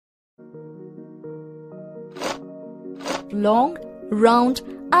long, round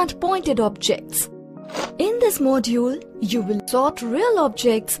and pointed objects. In this module, you will sort real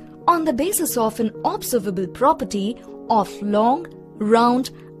objects on the basis of an observable property of long, round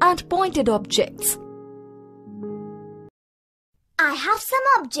and pointed objects. I have some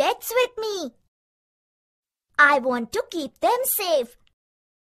objects with me. I want to keep them safe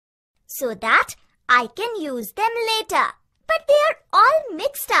so that I can use them later. But they are all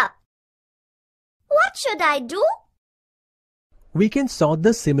mixed up. What should I do? We can sort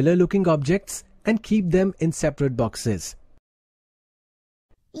the similar looking objects and keep them in separate boxes.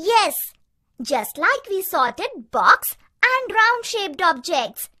 Yes, just like we sorted box and round shaped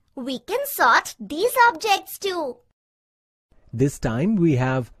objects, we can sort these objects too. This time we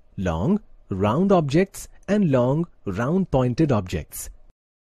have long, round objects and long, round pointed objects.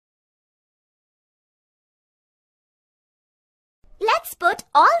 Let's put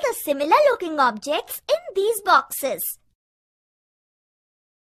all the similar looking objects in these boxes.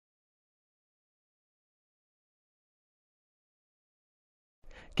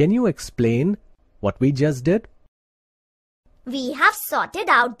 Can you explain what we just did? We have sorted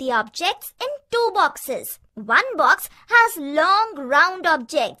out the objects in two boxes. One box has long round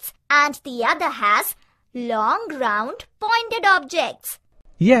objects and the other has long round pointed objects.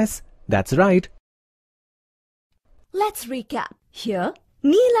 Yes, that's right. Let's recap. Here,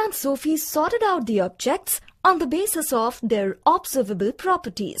 Neil and Sophie sorted out the objects on the basis of their observable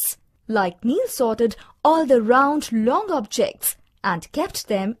properties. Like Neil sorted all the round long objects and kept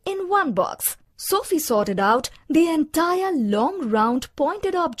them in one box. Sophie sorted out the entire long round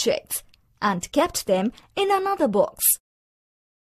pointed objects and kept them in another box.